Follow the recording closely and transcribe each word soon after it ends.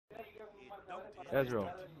Ezreal.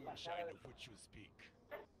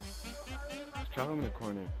 Drop him in the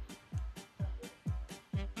corner.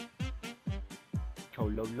 Oh,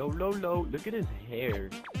 low. Look at his hair.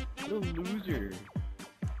 What a loser.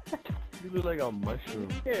 You look like a mushroom.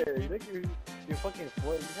 Yeah, look at your fucking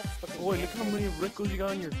foot. Boy, look how many wrinkles you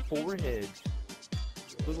got on your forehead.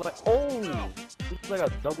 Look like, oh! Looks like a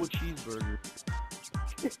double cheeseburger.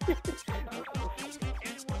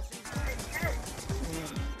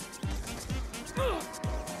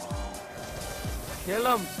 Kill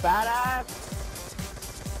him, fat ass!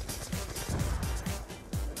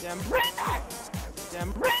 Damn redneck!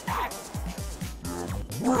 Damn redneck!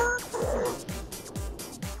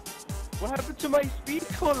 What happened to my speed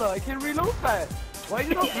cola? I can't reload that. Why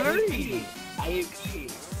is it not blurry?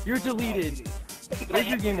 You're deleted. Where's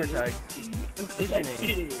your gamer tag? What's your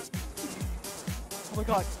name? Oh my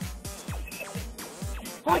god.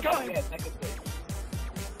 Oh my god!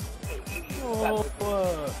 Oh,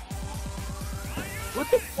 what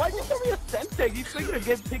the? Why did you throw me a scent tag? You think you're gonna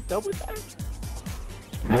get picked up with that?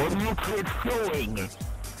 What are you kids doing?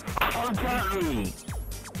 Exactly!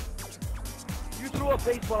 You threw a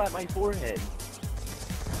baseball at my forehead.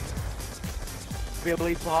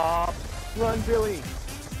 Billy Pop! Run, Billy!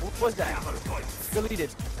 What was that?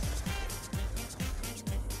 Deleted.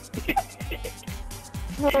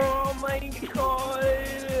 Oh my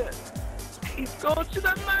god! Go to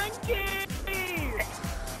the monkey!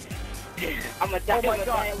 I'm a die, oh my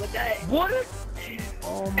god! I'm a die. What?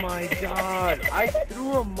 Oh my god! I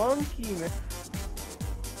threw a monkey, man.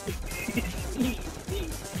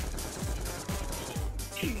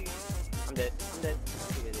 I'm dead.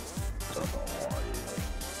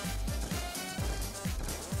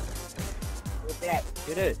 What's that?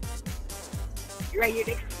 Get it. You're right here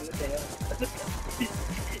next to me. What the hell?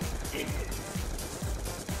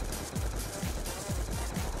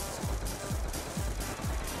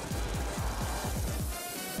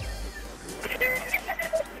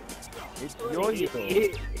 It's yo-yo.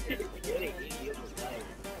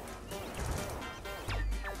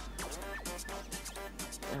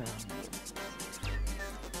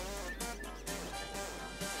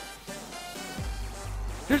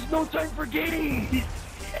 There's no time for games!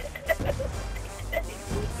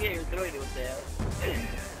 Yeah, you're throwing it with the hell.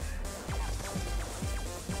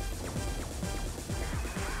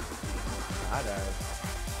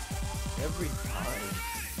 Every time.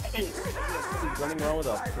 He's running around with a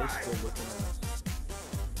pistol looking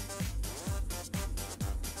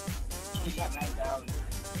at us.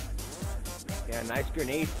 Yeah, nice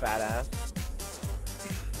grenade, fat ass.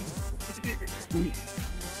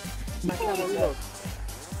 My camera reload.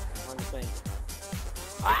 On the thing.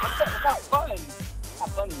 Not fun! Not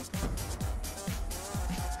funny.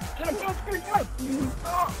 Get him, get him!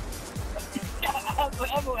 I have no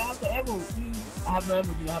ammo. I have no ammo.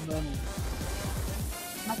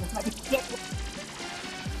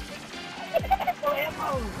 No ammo!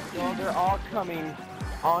 No, they're all coming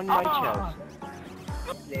on my chest.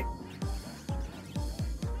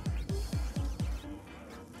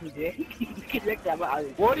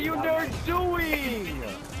 What are you nerds doing?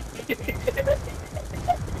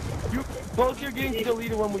 You both are getting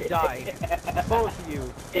deleted when we die. Both of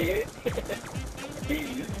you. I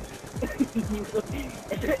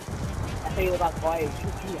think it was about quiet.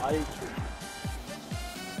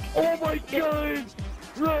 Oh my god!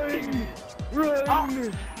 Run!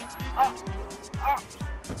 Run!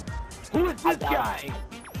 Who is this guy?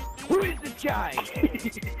 Who is this guy?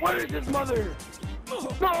 Where is his mother?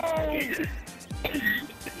 No!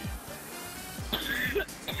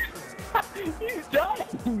 You died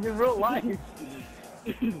in real life.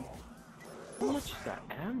 How much is that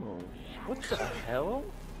ammo? What the hell?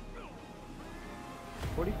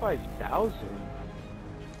 45,000?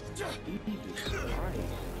 Jesus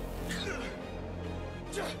Christ.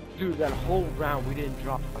 Dude, that whole round we didn't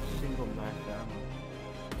drop a single max ammo.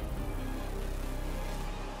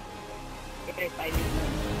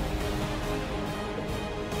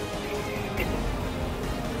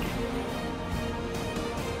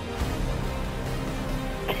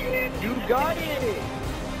 You got it!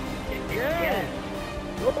 Yeah!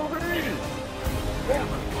 Go hurry! Oh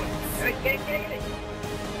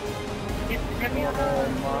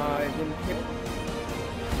my, didn't hit.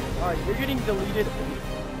 Alright, you're getting deleted.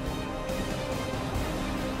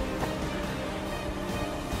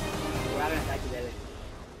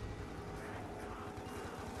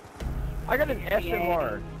 I got an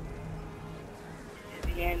SMR.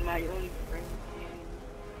 And my only friend.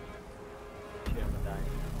 Shit, I'm gonna die.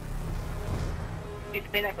 It's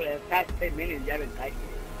been like for the past 10 minutes, you haven't died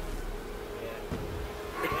yet. Yeah.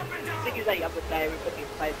 I think it's like up a time, we're fucking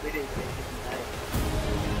 5 minutes and you haven't died.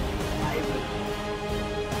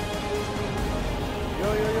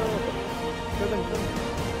 Kill him.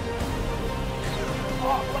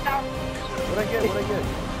 Oh, what now? What'd I get?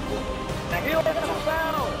 Heal him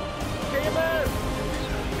now! KMS!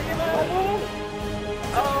 KMS!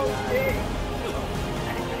 Oh, shit.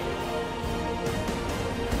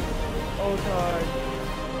 Oh, God.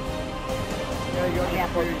 Yeah, you got Yeah,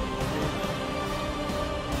 me.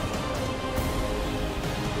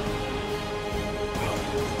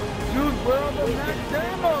 Dude, we're on the max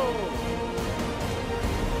ammo!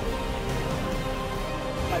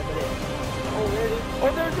 Oh, there it is.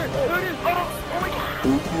 Oh, there's it! There it is! Oh my God!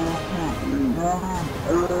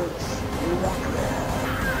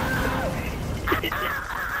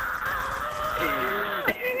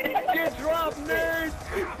 Get dropped, nerds!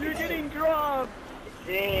 You're getting dropped!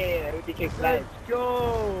 Yeah, everything came Let's fast. go!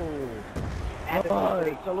 Oh,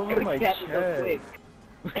 it's all over my chest.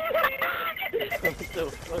 So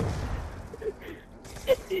close.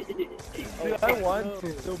 Dude, I want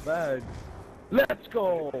to so bad. Let's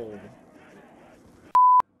go!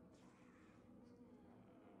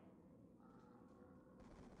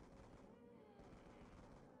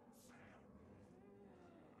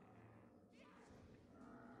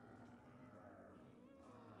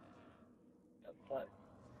 But